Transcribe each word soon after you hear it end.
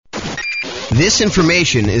This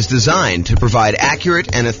information is designed to provide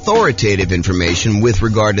accurate and authoritative information with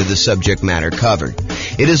regard to the subject matter covered.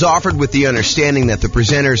 It is offered with the understanding that the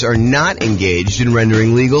presenters are not engaged in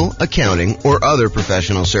rendering legal, accounting, or other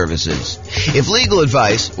professional services. If legal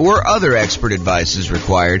advice or other expert advice is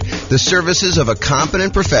required, the services of a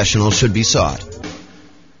competent professional should be sought.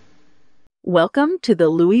 Welcome to the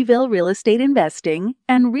Louisville Real Estate Investing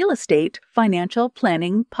and Real Estate Financial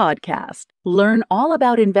Planning Podcast. Learn all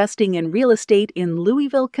about investing in real estate in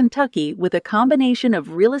Louisville, Kentucky with a combination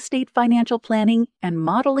of real estate financial planning and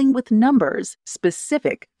modeling with numbers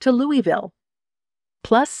specific to Louisville.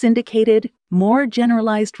 Plus syndicated, more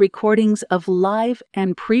generalized recordings of live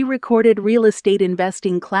and pre-recorded real estate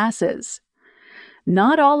investing classes.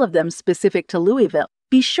 Not all of them specific to Louisville.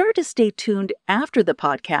 Be sure to stay tuned after the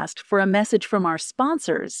podcast for a message from our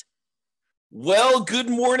sponsors. Well, good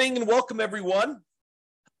morning and welcome, everyone.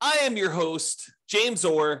 I am your host, James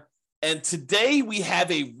Orr, and today we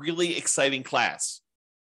have a really exciting class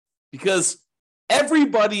because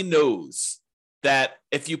everybody knows that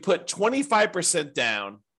if you put 25%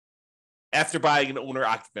 down after buying an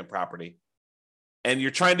owner-occupant property and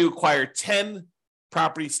you're trying to acquire 10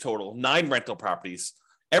 properties total, 9 rental properties,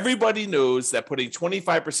 everybody knows that putting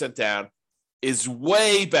 25% down is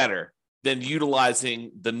way better than utilizing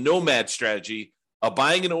the Nomad strategy of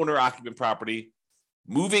buying an owner-occupant property,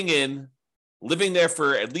 moving in, living there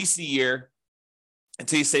for at least a year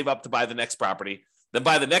until you save up to buy the next property, then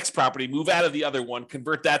buy the next property, move out of the other one,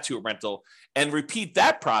 convert that to a rental, and repeat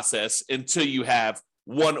that process until you have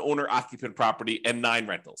 1 owner-occupant property and 9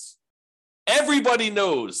 rentals. Everybody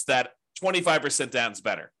knows that 25% down is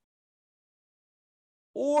better.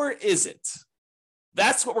 Or is it?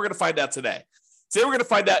 That's what we're going to find out today. Today we're going to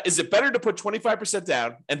find out, is it better to put 25%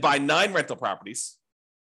 down and buy 9 rental properties?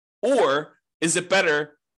 Or is it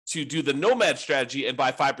better to do the Nomad strategy and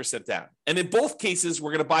buy 5% down? And in both cases,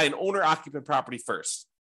 we're going to buy an owner-occupant property first.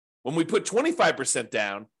 When we put 25%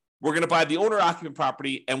 down, we're going to buy the owner-occupant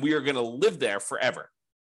property and we are going to live there forever.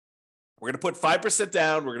 We're going to put 5%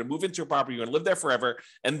 down. We're going to move into a property. We're going to live there forever.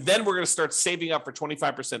 And then we're going to start saving up for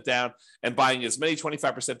 25% down and buying as many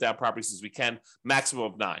 25% down properties as we can, maximum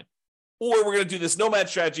of 9. Or we're going to do this Nomad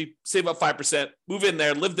strategy, save up 5%, move in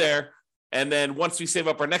there, live there. And then once we save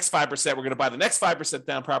up our next 5%, we're going to buy the next 5%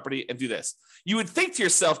 down property and do this. You would think to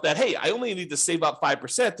yourself that, hey, I only need to save up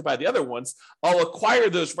 5% to buy the other ones. I'll acquire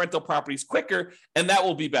those rental properties quicker, and that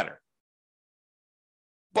will be better.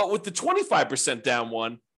 But with the 25% down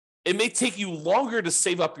one, it may take you longer to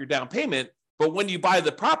save up your down payment, but when you buy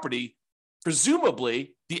the property,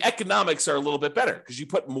 presumably the economics are a little bit better because you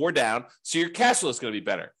put more down, so your cash flow is going to be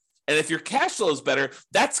better. And if your cash flow is better,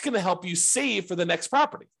 that's going to help you save for the next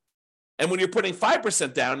property. And when you're putting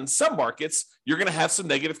 5% down in some markets, you're going to have some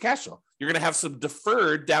negative cash flow. You're going to have some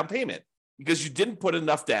deferred down payment because you didn't put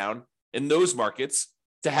enough down in those markets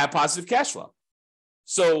to have positive cash flow.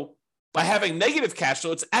 So by having negative cash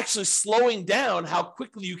flow, it's actually slowing down how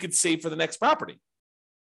quickly you could save for the next property.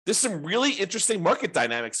 There's some really interesting market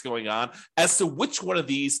dynamics going on as to which one of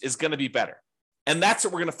these is going to be better. And that's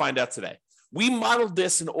what we're going to find out today. We modeled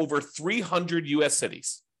this in over 300 U.S.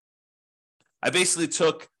 cities. I basically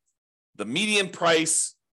took the median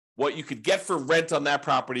price, what you could get for rent on that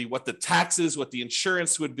property, what the taxes, what the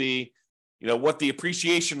insurance would be, what the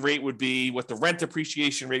appreciation rate would be, what the rent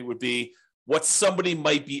appreciation rate would be, what somebody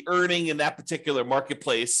might be earning in that particular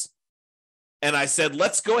marketplace. And I said,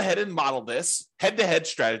 let's go ahead and model this head-to-head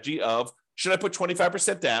strategy of, should I put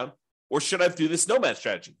 25% down or should I do this Nomad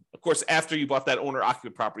strategy? Of course, after you bought that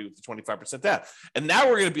owner-occupant property with the 25% down. And now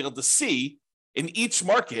we're going to be able to see in each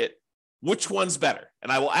market which one's better.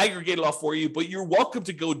 And I will aggregate it all for you, but you're welcome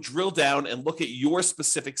to go drill down and look at your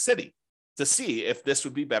specific city to see if this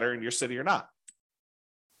would be better in your city or not.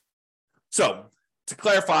 So, to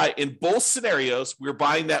clarify, in both scenarios, we're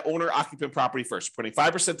buying that owner-occupant property first. We're putting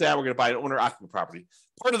 5% down, we're going to buy an owner-occupant property.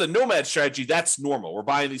 Part of the Nomad strategy, that's normal. We're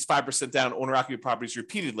buying these 5% down owner-occupant properties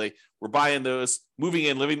repeatedly. We're buying those, moving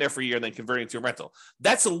in, living there for a year, and then converting to a rental.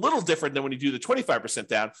 That's a little different than when you do the 25%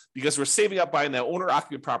 down because we're saving up buying that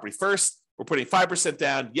owner-occupant property first. We're putting 5%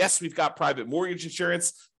 down. Yes, we've got private mortgage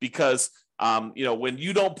insurance because when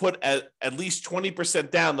you don't put at least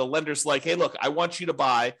 20% down, the lender's like, hey, look, I want you to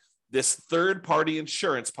buy this third-party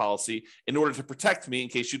insurance policy in order to protect me in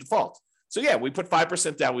case you default. So yeah, we put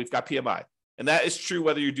 5% down, we've got PMI. And that is true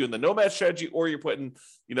whether you're doing the Nomad strategy or you're putting,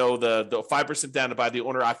 the 5% down to buy the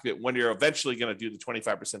owner-occupant when you're eventually going to do the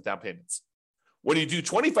 25% down payments. When you do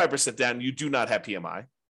 25% down, you do not have PMI.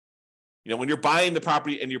 When you're buying the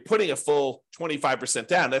property and you're putting a full 25%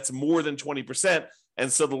 down, that's more than 20%. And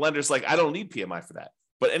so the lender's like, I don't need PMI for that.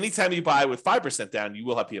 But anytime you buy with 5% down, you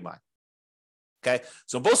will have PMI. Okay,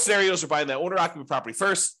 so in both scenarios, we're buying that owner-occupant property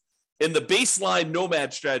first. In the baseline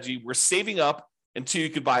Nomad strategy, we're saving up until you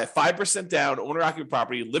could buy a 5% down owner-occupant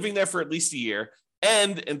property, living there for at least a year,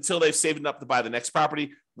 and until they've saved up to buy the next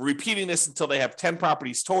property. We're repeating this until they have 10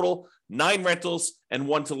 properties total, 9 rentals, and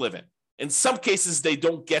 1 to live in. In some cases, they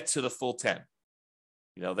don't get to the full 10.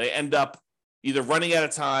 They end up either running out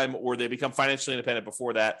of time or they become financially independent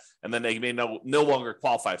before that, and then they may no longer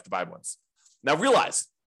qualify to buy ones. Now realize,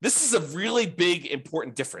 this is a really big,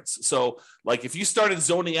 important difference. So like if you started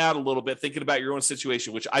zoning out a little bit, thinking about your own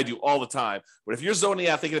situation, which I do all the time, but if you're zoning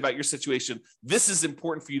out thinking about your situation, this is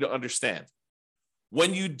important for you to understand.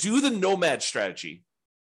 When you do the Nomad strategy,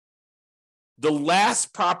 the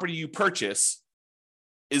last property you purchase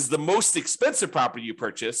is the most expensive property you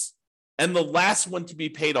purchase and the last one to be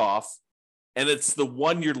paid off, and it's the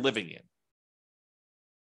one you're living in.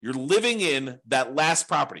 You're living in that last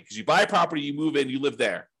property because you buy a property, you move in, you live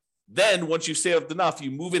there. Then once you've saved enough,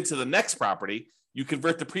 you move into the next property, you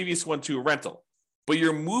convert the previous one to a rental. But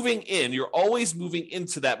you're moving in, you're always moving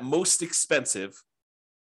into that most expensive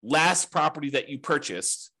last property that you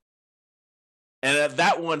purchased. And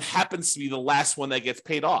that one happens to be the last one that gets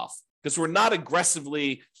paid off because we're not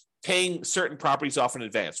aggressively paying certain properties off in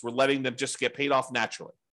advance. We're letting them just get paid off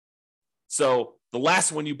naturally. So the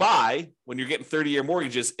last one you buy when you're getting 30-year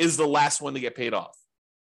mortgages is the last one to get paid off.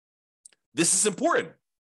 This is important.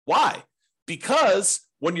 Why? Because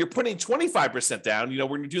when you're putting 25% down,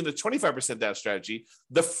 when you're doing the 25% down strategy,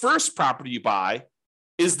 the first property you buy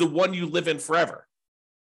is the one you live in forever.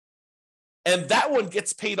 And that one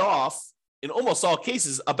gets paid off in almost all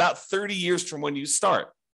cases about 30 years from when you start.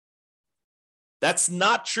 That's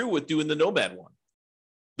not true with doing the Nomad one.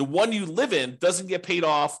 The one you live in doesn't get paid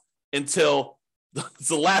off until it's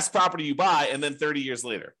the last property you buy and then 30 years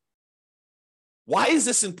later. Why is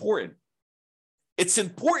this important? It's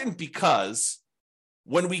important because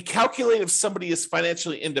when we calculate if somebody is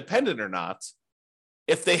financially independent or not,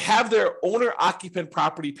 if they have their owner-occupant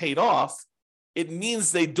property paid off, it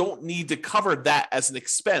means they don't need to cover that as an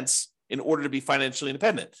expense in order to be financially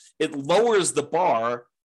independent. It lowers the bar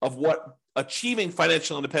of what achieving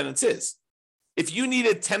financial independence is. If you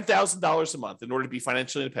needed $10,000 a month in order to be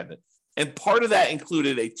financially independent, and part of that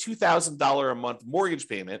included a $2,000 a month mortgage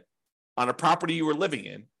payment on a property you were living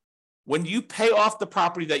in, when you pay off the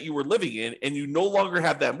property that you were living in and you no longer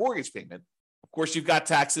have that mortgage payment, of course, you've got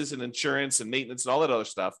taxes and insurance and maintenance and all that other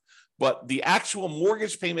stuff, but the actual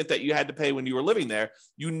mortgage payment that you had to pay when you were living there,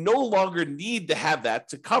 you no longer need to have that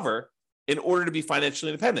to cover in order to be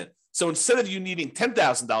financially independent. So instead of you needing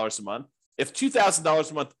 $10,000 a month, if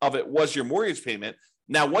 $2,000 a month of it was your mortgage payment,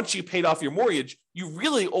 now once you paid off your mortgage, you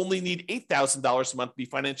really only need $8,000 a month to be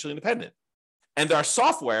financially independent. And our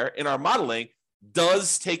software in our modeling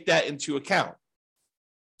does take that into account.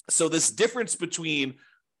 So this difference between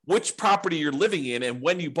which property you're living in and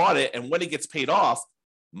when you bought it and when it gets paid off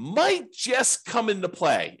might just come into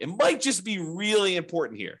play. It might just be really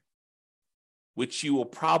important here, which you will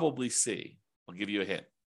probably see. I'll give you a hint.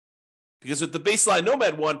 Because with the baseline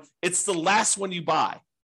Nomad one, it's the last one you buy.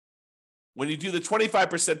 When you do the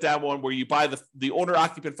 25% down one where you buy the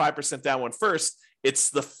owner-occupant 5% down one first, it's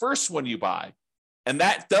the first one you buy. And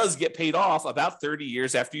that does get paid off about 30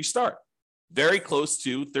 years after you start. Very close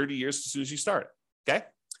to 30 years as soon as you start. Okay?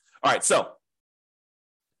 All right, so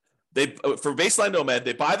for baseline Nomad,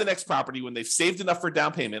 they buy the next property when they've saved enough for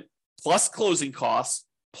down payment, plus closing costs,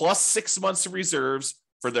 plus 6 months of reserves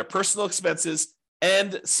for their personal expenses,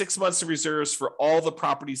 and 6 months of reserves for all the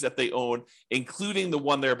properties that they own, including the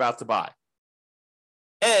one they're about to buy.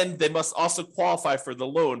 And they must also qualify for the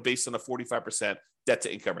loan based on a 45%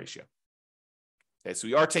 debt-to-income ratio. Okay, so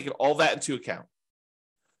we are taking all that into account.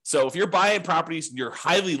 So if you're buying properties and you're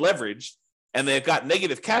highly leveraged and they've got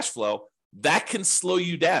negative cash flow, that can slow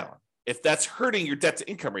you down if that's hurting your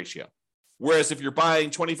debt-to-income ratio. Whereas if you're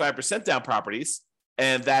buying 25% down properties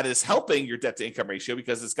and that is helping your debt-to-income ratio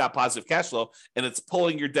because it's got positive cash flow and it's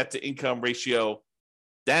pulling your debt-to-income ratio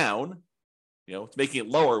down, it's making it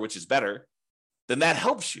lower, which is better, then that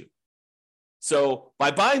helps you. So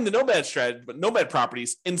by buying the Nomad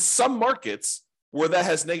properties in some markets where that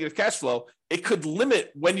has negative cash flow, it could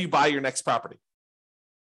limit when you buy your next property.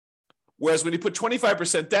 Whereas when you put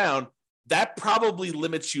 25% down, that probably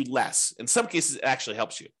limits you less. In some cases, it actually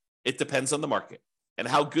helps you. It depends on the market and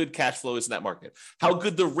how good cash flow is in that market, how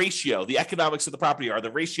good the ratio, the economics of the property are,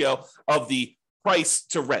 the ratio of the price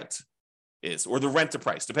to rent is, or the rent to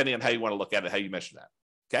price, depending on how you want to look at it, how you measure that.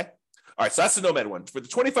 Okay? All right, so that's the Nomad one. For the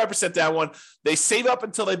 25% down one, they save up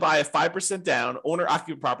until they buy a 5% down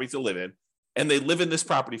owner-occupant property to live in, and they live in this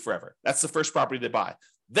property forever. That's the first property they buy.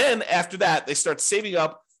 Then after that, they start saving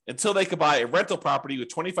up until they could buy a rental property with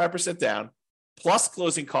 25% down, plus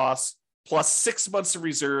closing costs, plus 6 months of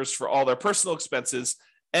reserves for all their personal expenses,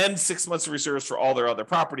 and 6 months of reserves for all their other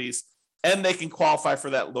properties. And they can qualify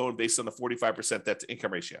for that loan based on the 45% debt to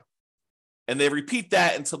income ratio. And they repeat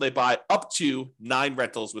that until they buy up to 9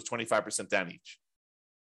 rentals with 25% down each.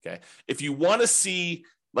 Okay. If you want to see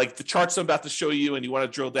like the charts I'm about to show you and you want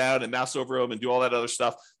to drill down and mouse over them and do all that other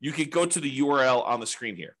stuff, you can go to the URL on the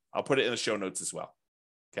screen here. I'll put it in the show notes as well.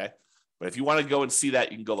 Okay. But if you want to go and see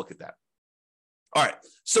that, you can go look at that. All right.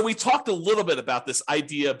 So we talked a little bit about this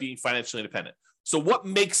idea of being financially independent. So what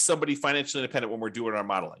makes somebody financially independent when we're doing our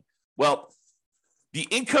modeling? Well, the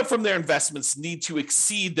income from their investments need to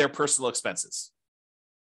exceed their personal expenses.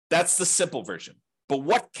 That's the simple version. But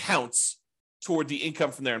what counts toward the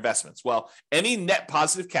income from their investments? Well, any net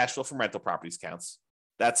positive cash flow from rental properties counts.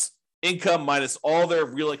 That's income minus all their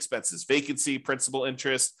real expenses, vacancy, principal,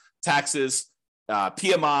 interest, taxes,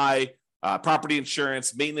 PMI, property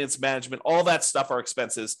insurance, maintenance management, all that stuff are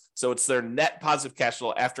expenses. So it's their net positive cash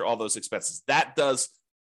flow after all those expenses. That does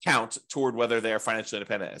count toward whether they are financially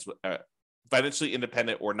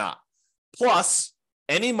independent or not. Plus,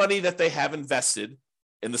 any money that they have invested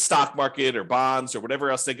in the stock market or bonds or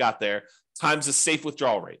whatever else they got there times a safe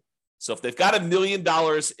withdrawal rate. So if they've got $1 million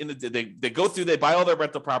they go through, they buy all their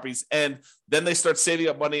rental properties, and then they start saving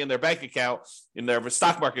up money in their bank account, in their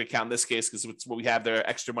stock market account in this case, because it's what we have their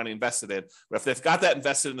extra money invested in. But if they've got that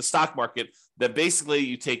invested in the stock market, then basically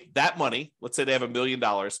you take that money, let's say they have $1 million,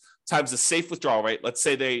 times the safe withdrawal rate. Let's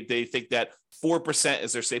say they think that 4%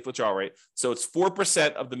 is their safe withdrawal rate. So it's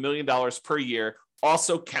 4% of the $1 million per year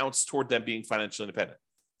also counts toward them being financially independent.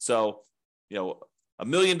 So, $1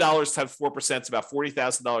 million times 4% is about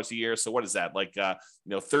 $40,000 a year. So what is that? Like,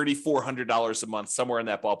 $3,400 a month, somewhere in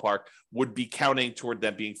that ballpark, would be counting toward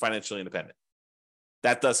them being financially independent.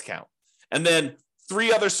 That does count. And then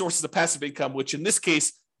 3 other sources of passive income, which in this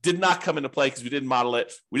case did not come into play because we didn't model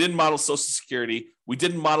it. We didn't model Social Security. We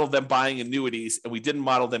didn't model them buying annuities, and we didn't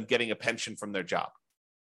model them getting a pension from their job.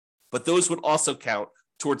 But those would also count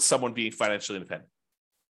towards someone being financially independent.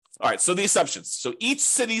 All right, so the assumptions. So each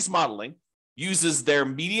city's modeling uses their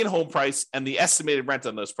median home price and the estimated rent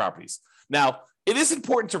on those properties. Now, it is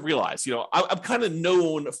important to realize, I'm kind of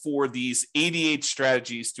known for these 88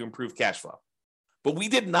 strategies to improve cash flow, but we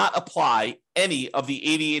did not apply any of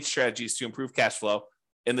the 88 strategies to improve cash flow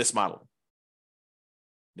in this modeling.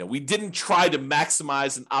 We didn't try to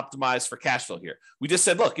maximize and optimize for cash flow here. We just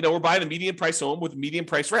said, look, we're buying a median price home with a median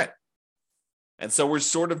price rent. And so we're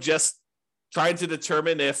sort of just trying to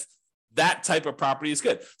determine if that type of property is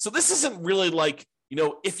good. So this isn't really like,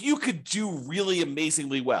 if you could do really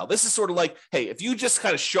amazingly well. This is sort of like, hey, if you just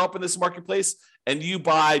kind of show up in this marketplace and you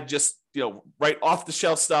buy just, right off the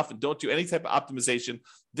shelf stuff and don't do any type of optimization,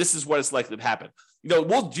 this is what is likely to happen.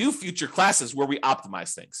 We'll do future classes where we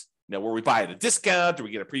optimize things, where we buy at a discount, or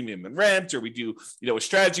we get a premium in rent, or we do, a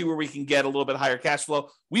strategy where we can get a little bit higher cash flow.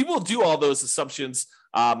 We will do all those assumptions,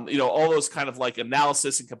 all those kind of like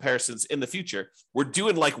analysis and comparisons in the future. We're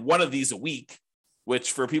doing like one of these a week,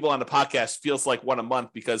 which for people on the podcast feels like one a month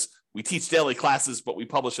because we teach daily classes, but we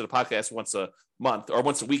publish a podcast once a month or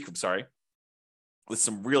once a week, with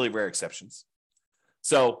some really rare exceptions.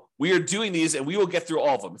 So we are doing these, and we will get through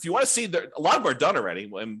all of them. If you want to see, a lot of them are done already,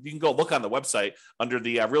 and you can go look on the website under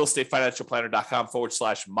the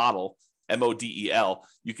realestatefinancialplanner.com/model, MODEL.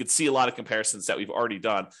 You can see a lot of comparisons that we've already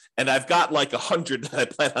done. And I've got like 100 that I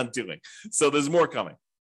plan on doing. So there's more coming.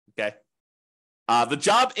 Okay. The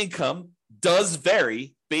job income does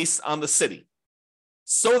vary based on the city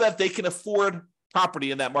so that they can afford property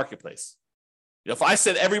in that marketplace. If I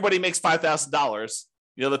said everybody makes $5,000,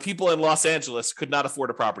 the people in Los Angeles could not afford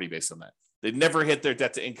a property based on that. They'd never hit their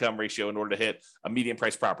debt to income ratio in order to hit a median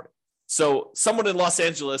price property. So someone in Los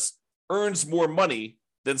Angeles earns more money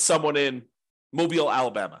than someone in Mobile,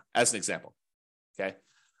 Alabama, as an example. Okay.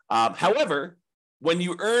 However, when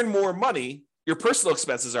you earn more money, your personal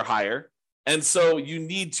expenses are higher. And so you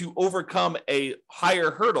need to overcome a higher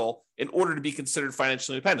hurdle in order to be considered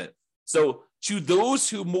financially independent. So to those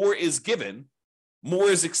who more is given,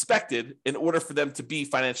 more is expected in order for them to be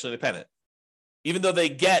financially independent. Even though they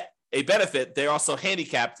get a benefit, they're also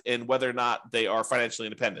handicapped in whether or not they are financially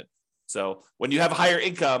independent. So when you have a higher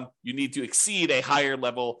income, you need to exceed a higher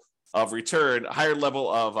level of return, a higher level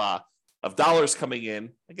of dollars coming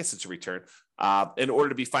in. I guess it's a return in order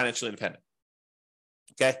to be financially independent.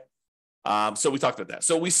 Okay. So we talked about that.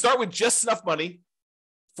 So we start with just enough money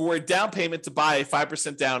for a down payment to buy a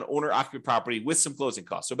 5% down owner-occupant property with some closing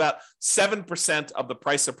costs. So about 7% of the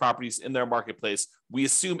price of properties in their marketplace, we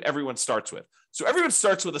assume everyone starts with. So everyone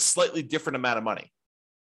starts with a slightly different amount of money.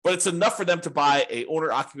 but it's enough for them to buy a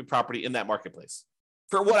owner-occupant property in that marketplace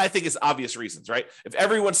for what I think is obvious reasons, right? If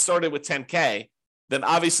everyone started with 10K, then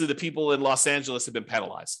obviously the people in Los Angeles have been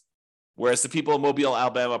penalized, whereas the people in Mobile,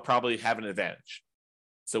 Alabama probably have an advantage.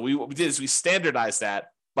 So what we did is we standardized that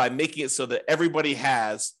by making it so that everybody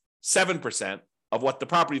has 7% of what the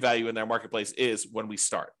property value in their marketplace is when we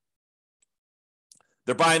start.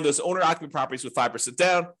 They're buying those owner-occupant properties with 5%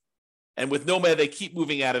 down, and with Nomad, they keep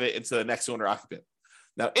moving out of it into the next owner-occupant.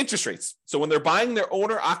 Now, interest rates. So when they're buying their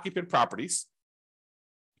owner-occupant properties,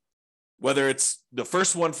 whether it's the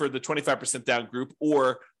first one for the 25% down group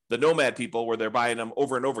or the Nomad people where they're buying them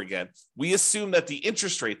over and over again, we assume that the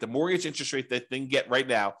interest rate, the mortgage interest rate that they can get right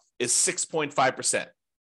now is 6.5%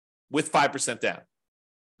 with 5% down.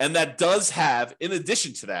 And that does have, in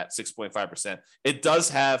addition to that 6.5%, it does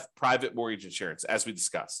have private mortgage insurance, as we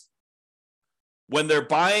discussed. When they're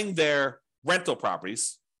buying their rental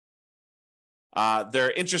properties,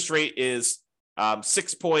 their interest rate is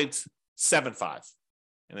 6.75.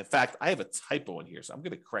 And in fact, I have a typo in here, so I'm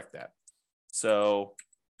going to correct that. So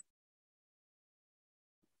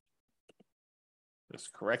let's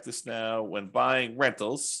correct this now. When buying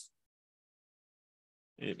rentals,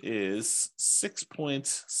 it is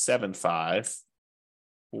 6.75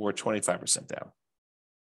 or 25% down.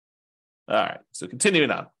 All right, so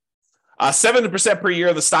continuing on. 7% per year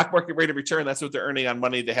of the stock market rate of return. That's what they're earning on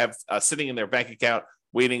money they have sitting in their bank account,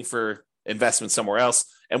 waiting for investment somewhere else.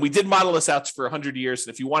 And we did model this out for 100 years.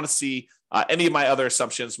 And if you want to see any of my other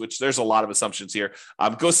assumptions, which there's a lot of assumptions here,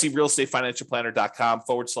 go see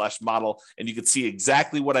realestatefinancialplanner.com/model, and you can see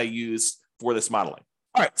exactly what I used for this modeling.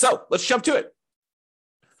 All right, so let's jump to it.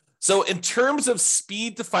 So in terms of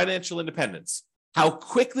speed to financial independence, how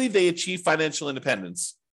quickly they achieve financial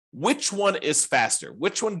independence, which one is faster?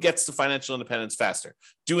 Which one gets to financial independence faster?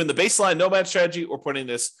 Doing the baseline Nomad strategy or putting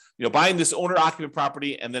this, buying this owner-occupant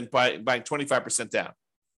property and then buying 25% down?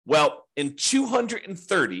 Well, in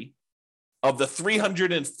 230 of the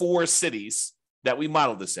 304 cities that we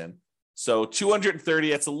modeled this in, so 230,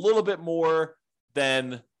 that's a little bit more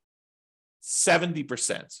than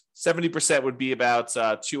 70%. 70% would be about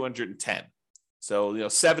 210. So,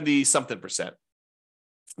 70 something percent.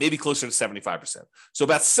 Maybe closer to 75%. So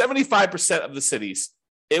about 75% of the cities,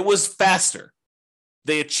 it was faster.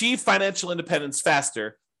 They achieved financial independence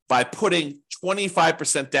faster by putting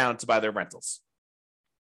 25% down to buy their rentals.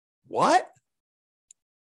 What?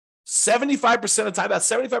 75% of the time, about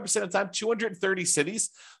 75% of the time, 230 cities,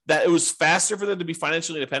 that it was faster for them to be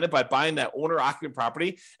financially independent by buying that owner-occupant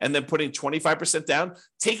property and then putting 25% down,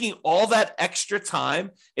 taking all that extra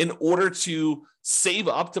time in order to save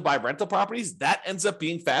up to buy rental properties, that ends up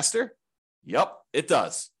being faster? Yep, it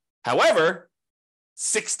does. However,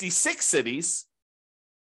 66 cities,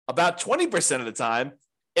 about 20% of the time,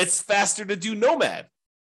 it's faster to do Nomad.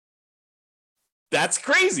 That's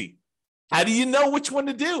crazy. How do you know which one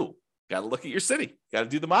to do? Got to look at your city. Got to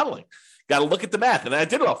do the modeling. Got to look at the math. And I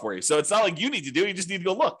did it all for you. So it's not like you need to do it. You just need to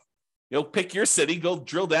go look. Pick your city, go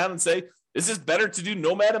drill down and say, is this better to do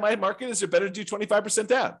Nomad in my market? Is it better to do 25%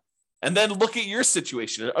 down? And then look at your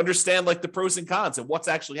situation and understand the pros and cons and what's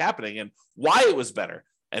actually happening and why it was better.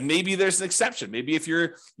 And maybe there's an exception. Maybe if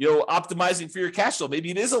you're, optimizing for your cash flow,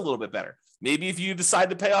 maybe it is a little bit better. Maybe if you decide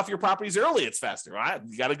to pay off your properties early, it's faster. Right?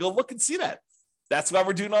 You got to go look and see that. That's why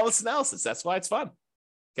we're doing all this analysis. That's why it's fun.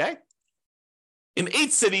 Okay. In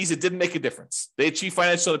 8 cities, it didn't make a difference. They achieved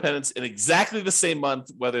financial independence in exactly the same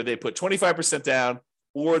month, whether they put 25% down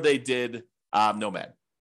or they did Nomad.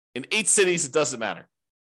 In 8 cities, it doesn't matter.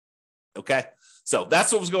 Okay. So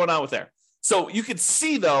that's what was going on with there. So you can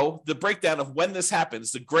see, though, the breakdown of when this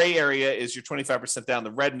happens. The gray area is your 25% down.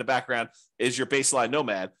 The red in the background is your baseline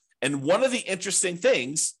Nomad. And one of the interesting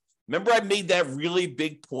things, remember I made that really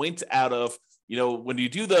big point out of, when you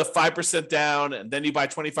do the 5% down and then you buy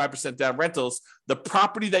 25% down rentals, the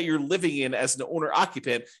property that you're living in as an owner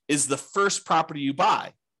occupant is the first property you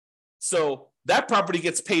buy. So that property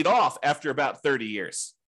gets paid off after about 30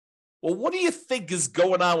 years. Well, what do you think is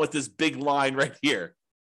going on with this big line right here?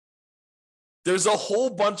 There's a whole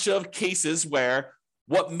bunch of cases where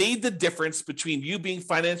what made the difference between you being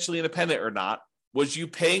financially independent or not was you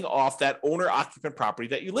paying off that owner-occupant property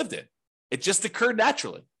that you lived in. It just occurred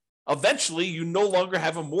naturally. Eventually, you no longer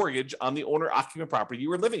have a mortgage on the owner-occupant property you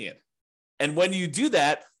were living in. And when you do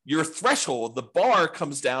that, your threshold, the bar,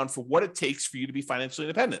 comes down for what it takes for you to be financially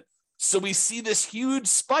independent. So we see this huge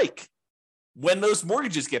spike when those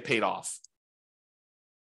mortgages get paid off.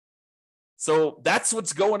 So that's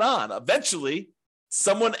what's going on. Eventually,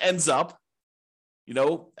 someone ends up,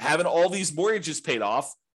 having all these mortgages paid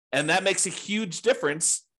off, and that makes a huge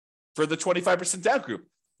difference for the 25% down group.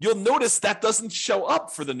 you'll notice that doesn't show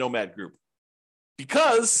up for the Nomad group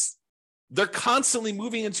because they're constantly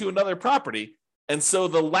moving into another property. And so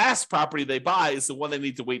the last property they buy is the one they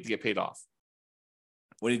need to wait to get paid off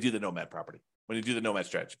when you do the Nomad property, when you do the Nomad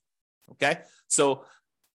strategy. Okay. So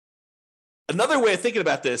another way of thinking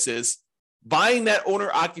about this is buying that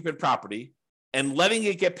owner-occupant property and letting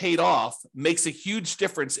it get paid off makes a huge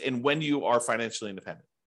difference in when you are financially independent,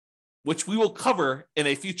 which we will cover in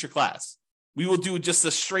a future class. We will do just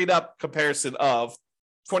a straight up comparison of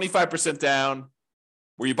 25% down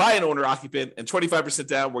where you buy an owner-occupant and 25%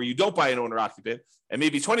 down where you don't buy an owner-occupant, and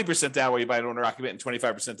maybe 20% down where you buy an owner-occupant and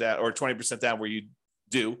 25% down, or 20% down where you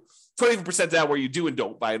do, 20% down where you do and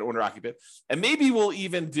don't buy an owner-occupant. And maybe we'll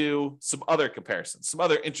even do some other comparisons, some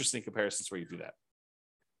other interesting comparisons where you do that.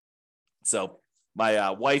 So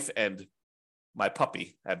my wife and my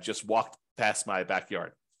puppy have just walked past my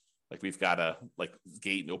backyard. Like we've got a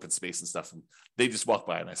gate and open space and stuff. And they just walked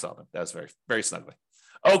by and I saw them. That was very, very snuggly.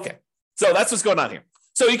 Okay. So that's what's going on here.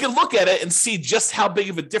 So you can look at it and see just how big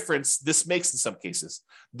of a difference this makes in some cases.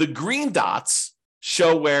 The green dots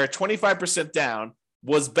show where 25% down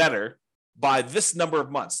was better by this number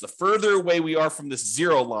of months. The further away we are from this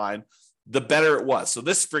zero line, the better it was. So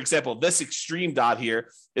this, for example, this extreme dot here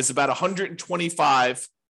is about 125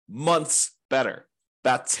 months better,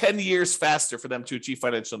 about 10 years faster for them to achieve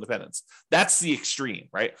financial independence. That's the extreme,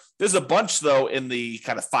 right? There's a bunch, though, in the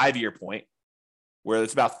kind of 5-year point where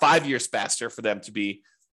it's about 5 years faster for them to be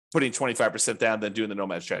putting 25% down than doing the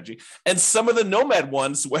Nomad strategy. And some of the Nomad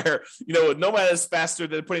ones where, Nomad is faster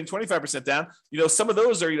than putting 25% down, some of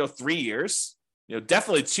those are, 3 years,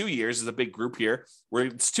 definitely 2 years is a big group here where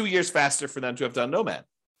it's 2 years faster for them to have done Nomad.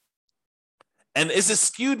 And is it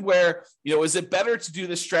skewed where, is it better to do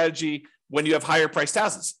this strategy when you have higher priced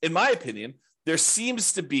houses? In my opinion, there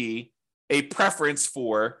seems to be a preference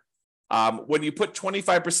for when you put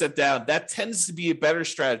 25% down, that tends to be a better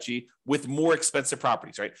strategy with more expensive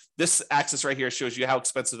properties, right? This axis right here shows you how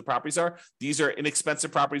expensive the properties are. These are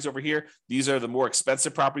inexpensive properties over here. These are the more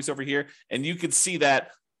expensive properties over here. And you can see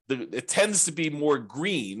that it tends to be more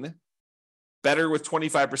green, better with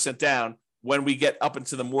 25% down when we get up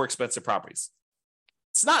into the more expensive properties.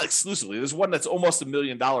 It's not exclusively. There's one that's almost $1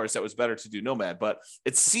 million that was better to do Nomad, but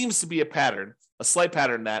it seems to be a pattern, a slight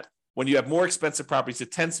pattern that when you have more expensive properties,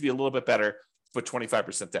 it tends to be a little bit better to put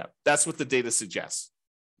 25% down. That's what the data suggests.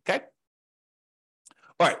 Okay.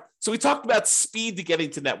 All right. So we talked about speed to getting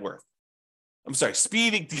to net worth.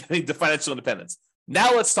 Speed to getting to financial independence.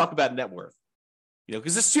 Now let's talk about net worth.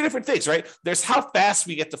 Because there's two different things, right? There's how fast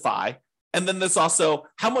we get to FI, and then there's also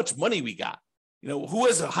how much money we got. Who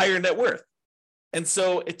has a higher net worth? And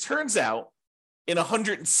so it turns out in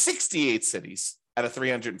 168 cities out of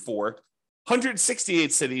 304,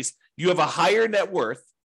 168 cities, you have a higher net worth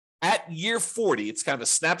at year 40. It's kind of a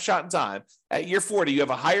snapshot in time. At year 40, you have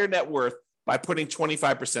a higher net worth by putting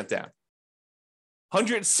 25% down.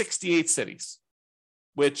 168 cities,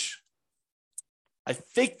 which I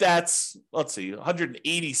think that's,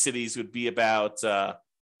 180 cities would be about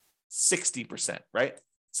 60%, right?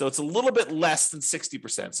 So it's a little bit less than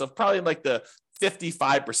 60%. So probably in like the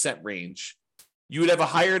 55% range, you would have a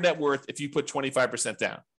higher net worth if you put 25%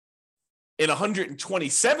 down. In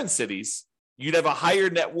 127 cities, you'd have a higher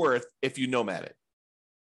net worth if you Nomad it.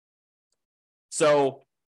 So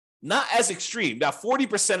not as extreme. Now,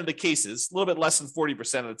 40% of the cases, a little bit less than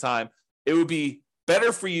 40% of the time, it would be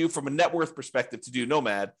better for you from a net worth perspective to do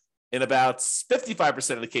Nomad. In about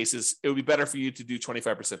 55% of the cases, it would be better for you to do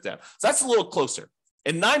 25% down. So that's a little closer.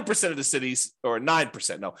 In 9% of the cities, or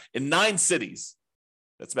 9%, no, in 9 cities,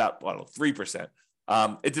 that's about, 3%,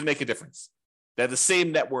 it didn't make a difference. They had the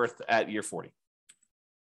same net worth at year 40.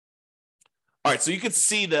 All right, so you can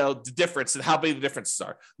see the difference and how big the differences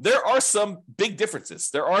are. There are some big differences.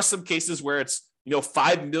 There are some cases where it's,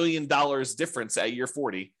 $5 million difference at year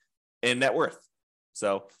 40 in net worth.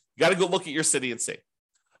 So you got to go look at your city and see.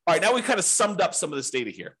 All right, now we kind of summed up some of this data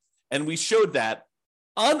here. And we showed that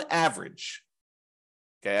on average,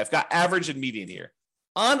 okay, I've got average and median here.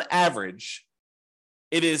 On average,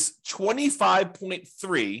 it is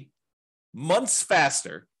 25.3 months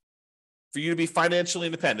faster for you to be financially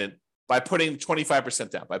independent by putting 25%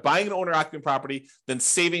 down, by buying an owner-occupant property, then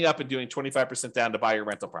saving up and doing 25% down to buy your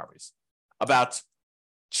rental properties. About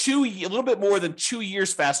a little bit more than 2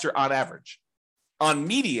 years faster on average. On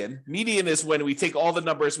median is when we take all the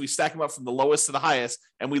numbers, we stack them up from the lowest to the highest,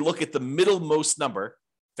 and we look at the middlemost number.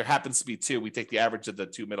 There happens to be 2. We take the average of the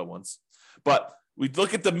 2 middle ones. But we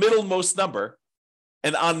look at the middlemost number,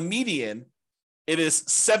 and on median, it is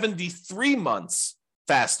 73 months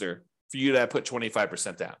faster for you to put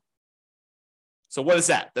 25% down. So what is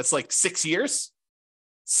that? That's like 6 years.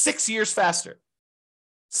 6 years faster.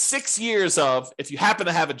 6 years of, if you happen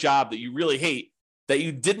to have a job that you really hate, that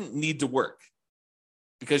you didn't need to work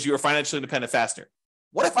because you were financially independent faster.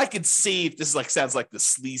 What if I could save, this is like, sounds like the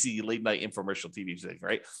sleazy late night infomercial TV thing,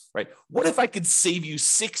 right? Right. What if I could save you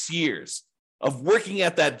 6 years of working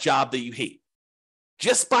at that job that you hate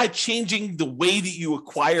just by changing the way that you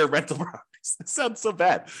acquire rental properties? That sounds so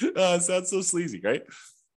bad. It sounds so sleazy, right?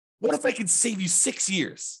 What if I could save you 6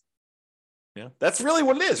 years? Yeah, that's really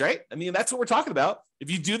what it is, right? I mean, that's what we're talking about.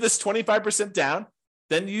 If you do this 25% down,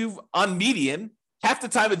 then you've, on median, half the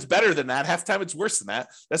time it's better than that. Half the time it's worse than that.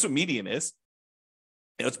 That's what median is.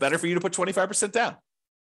 It's better for you to put 25% down.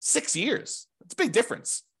 6 years. That's a big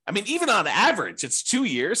difference. I mean, even on average, it's 2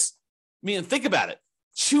 years. I mean, think about it.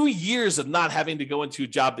 2 years of not having to go into a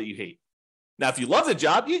job that you hate. Now, if you love the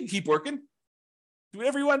job, you can keep working. Do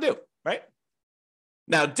whatever you want to do, right?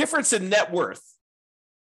 Now, difference in net worth.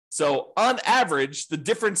 So on average, the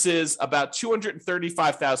difference is about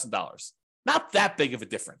 $235,000. Not that big of a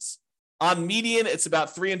difference. On median, it's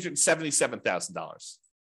about $377,000.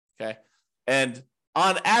 Okay. And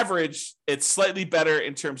on average, it's slightly better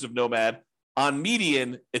in terms of Nomad. On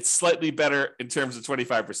median, it's slightly better in terms of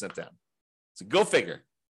 25% down. So go figure.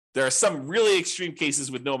 There are some really extreme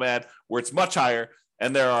cases with Nomad where it's much higher,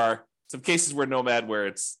 and there are some cases where Nomad where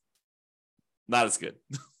it's not as good.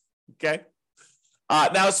 Okay.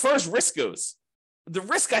 Now, as far as risk goes, the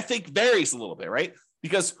risk, I think, varies a little bit, right?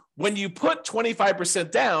 Because when you put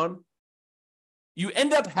 25% down, you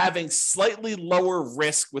end up having slightly lower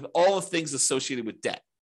risk with all the things associated with debt.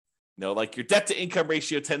 You know, like your debt to income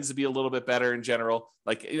ratio tends to be a little bit better in general.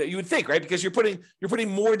 Like you would think, right? Because you're putting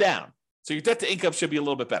more down. So your debt to income should be a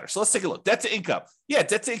little bit better. So let's take a look. Debt to income. Yeah,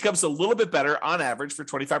 debt to income is a little bit better on average for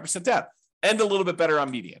 25% down and a little bit better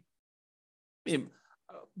on median. I mean,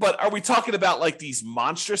 but are we talking about like these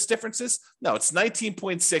monstrous differences? No, it's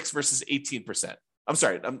 19.6 versus 18%. I'm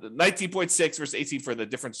sorry, 19.6 versus 18 for the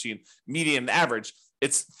difference between median and average.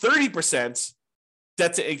 It's 30%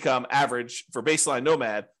 debt to income average for baseline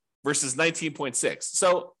Nomad versus 19.6.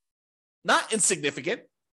 So not insignificant,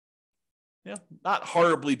 not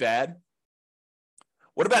horribly bad.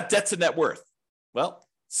 What about debt to net worth? Well,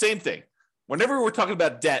 same thing. Whenever we're talking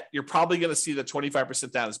about debt, you're probably going to see that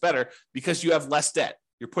 25% down is better because you have less debt.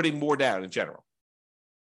 You're putting more down in general.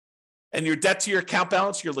 And your debt to your account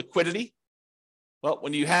balance, your liquidity. Well,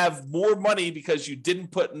 when you have more money because you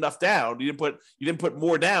didn't put enough down, you didn't put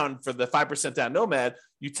more down for the 5% down Nomad,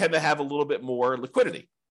 you tend to have a little bit more liquidity.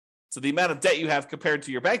 So the amount of debt you have compared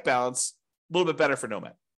to your bank balance, a little bit better for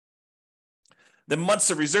Nomad. Then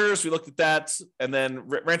months of reserves, we looked at that, and then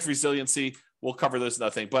rent resiliency, we'll cover those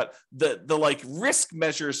another thing. But the like risk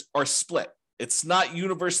measures are split. It's not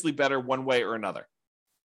universally better one way or another.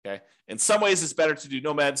 Okay. In some ways, it's better to do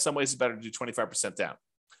Nomad. In some ways, it's better to do 25% down.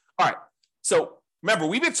 All right. So remember,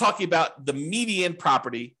 we've been talking about the median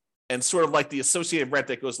property and sort of like the associated rent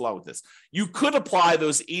that goes along with this. You could apply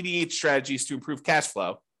those 88 strategies to improve cash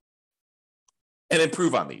flow and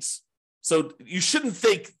improve on these. So you shouldn't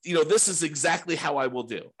think, this is exactly how I will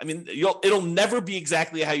do. I mean, it'll never be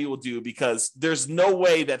exactly how you will do because there's no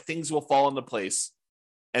way that things will fall into place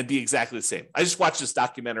and be exactly the same. I just watched this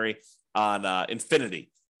documentary on Infinity.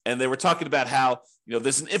 And they were talking about how,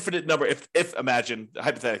 there's an infinite number, if imagine,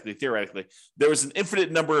 hypothetically, theoretically, there was an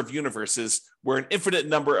infinite number of universes where an infinite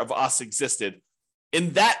number of us existed.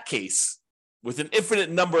 In that case, with an infinite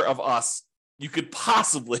number of us, you could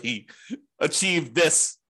possibly achieve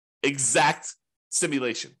this exact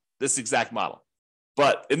simulation, this exact model.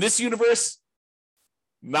 But in this universe,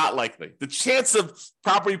 not likely. The chance of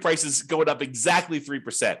property prices going up exactly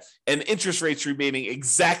 3% and interest rates remaining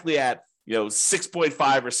exactly at 6.5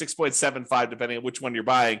 or 6.75, depending on which one you're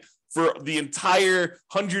buying, for the entire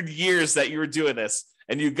 100 years that you were doing this,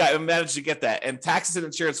 and you managed to get that, and taxes and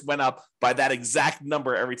insurance went up by that exact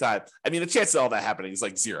number every time. I mean, the chance of all that happening is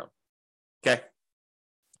like zero. Okay.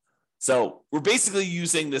 So we're basically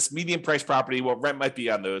using this median price property, what rent might be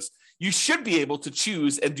on those. You should be able to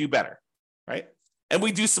choose and do better, right? And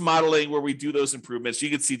we do some modeling where we do those improvements. You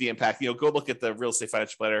can see the impact. Go look at the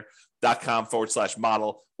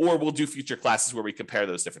realestatefinancialplanner.com/model, or we'll do future classes where we compare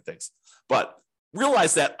those different things. But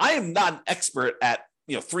realize that I am not an expert at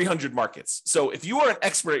 300 markets. So if you are an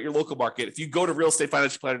expert at your local market, if you go to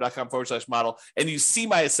realestatefinancialplanner.com/model and you see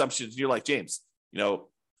my assumptions, you're like, James, your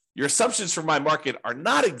assumptions for my market are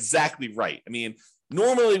not exactly right. I mean,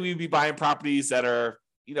 normally we'd be buying properties that are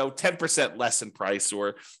 10% less in price,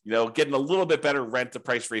 or, getting a little bit better rent to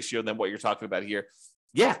price ratio than what you're talking about here.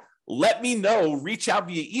 Yeah. Let me know, reach out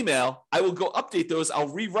via email. I will go update those. I'll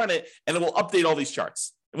rerun it and it will update all these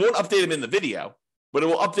charts. It won't update them in the video, but it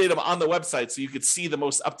will update them on the website so you could see the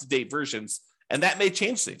most up-to-date versions. And that may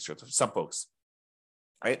change things for some folks,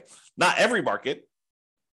 right? Not every market,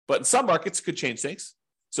 but in some markets it could change things.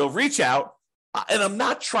 So reach out. And I'm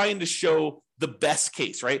not trying to show the best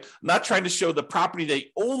case, right? I'm not trying to show the property that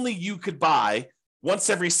only you could buy once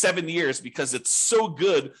every 7 years because it's so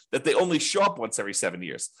good that they only show up once every 7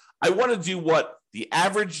 years. I want to do what the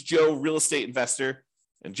average Joe real estate investor,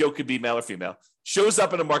 and Joe could be male or female, shows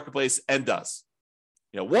up in a marketplace and does.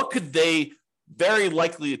 What could they very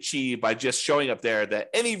likely achieve by just showing up there that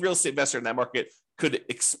any real estate investor in that market could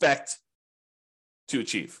expect to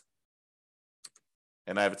achieve?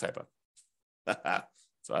 And I have a typo.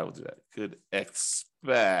 So I will do that. Could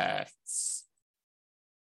expect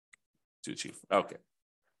to achieve. Okay.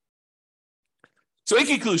 So in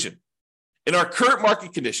conclusion, in our current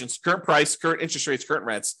market conditions, current price, current interest rates, current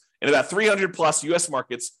rents, in about 300 plus US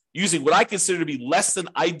markets, using what I consider to be less than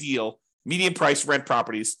ideal median price rent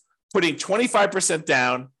properties, putting 25%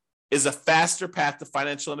 down is a faster path to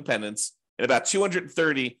financial independence in about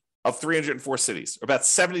 230 of 304 cities, or about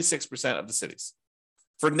 76% of the cities.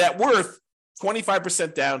 For net worth,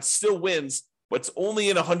 25% down still wins, but it's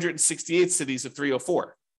only in 168 cities of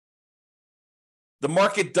 304. The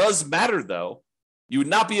market does matter, though. You would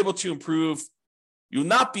not be able to improve. You will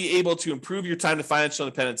not be able to improve your time to financial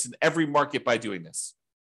independence in every market by doing this.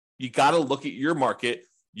 You got to look at your market,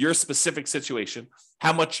 your specific situation,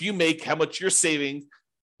 how much you make, how much you're saving,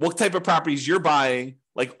 what type of properties you're buying.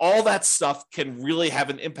 Like all that stuff can really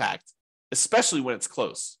have an impact, especially when it's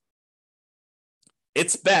close.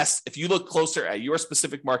 It's best if you look closer at your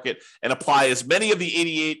specific market and apply as many of the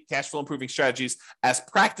 88 cash flow improving strategies as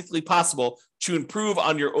practically possible to improve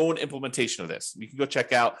on your own implementation of this. You can go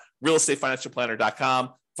check out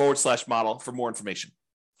realestatefinancialplanner.com/model for more information.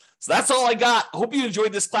 So that's all I got. I hope you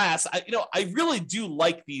enjoyed this class. I really do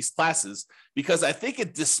like these classes because I think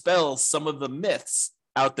it dispels some of the myths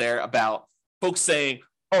out there about folks saying,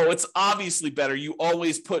 oh, it's obviously better. You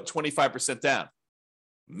always put 25% down.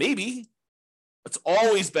 Maybe. It's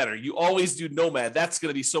always better. You always do Nomad. That's going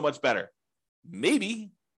to be so much better. Maybe.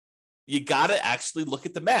 You got to actually look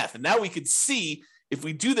at the math. And now we can see if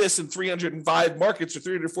we do this in 305 markets or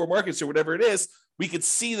 304 markets or whatever it is, we could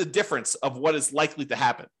see the difference of what is likely to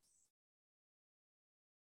happen.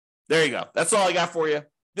 There you go. That's all I got for you.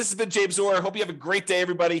 This has been James Orr. Hope you have a great day,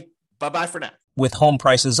 everybody. Bye-bye for now. With home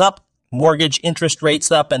prices up, mortgage interest rates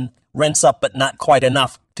up, and rents up but not quite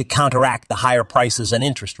enough to counteract the higher prices and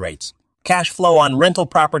interest rates, cash flow on rental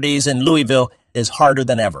properties in Louisville is harder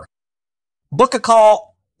than ever. Book a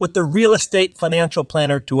call with the Real Estate Financial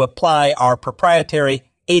Planner to apply our proprietary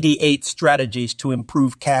 88 strategies to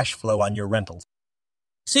improve cash flow on your rentals.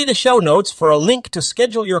 See the show notes for a link to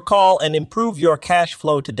schedule your call and improve your cash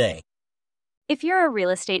flow today. If you're a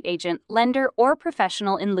real estate agent, lender, or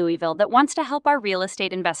professional in Louisville that wants to help our real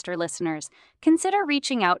estate investor listeners, consider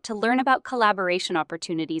reaching out to learn about collaboration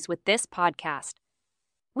opportunities with this podcast.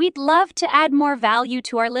 We'd love to add more value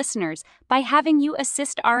to our listeners by having you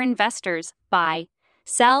assist our investors buy,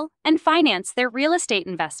 sell, and finance their real estate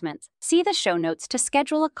investments. See the show notes to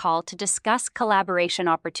schedule a call to discuss collaboration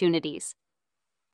opportunities.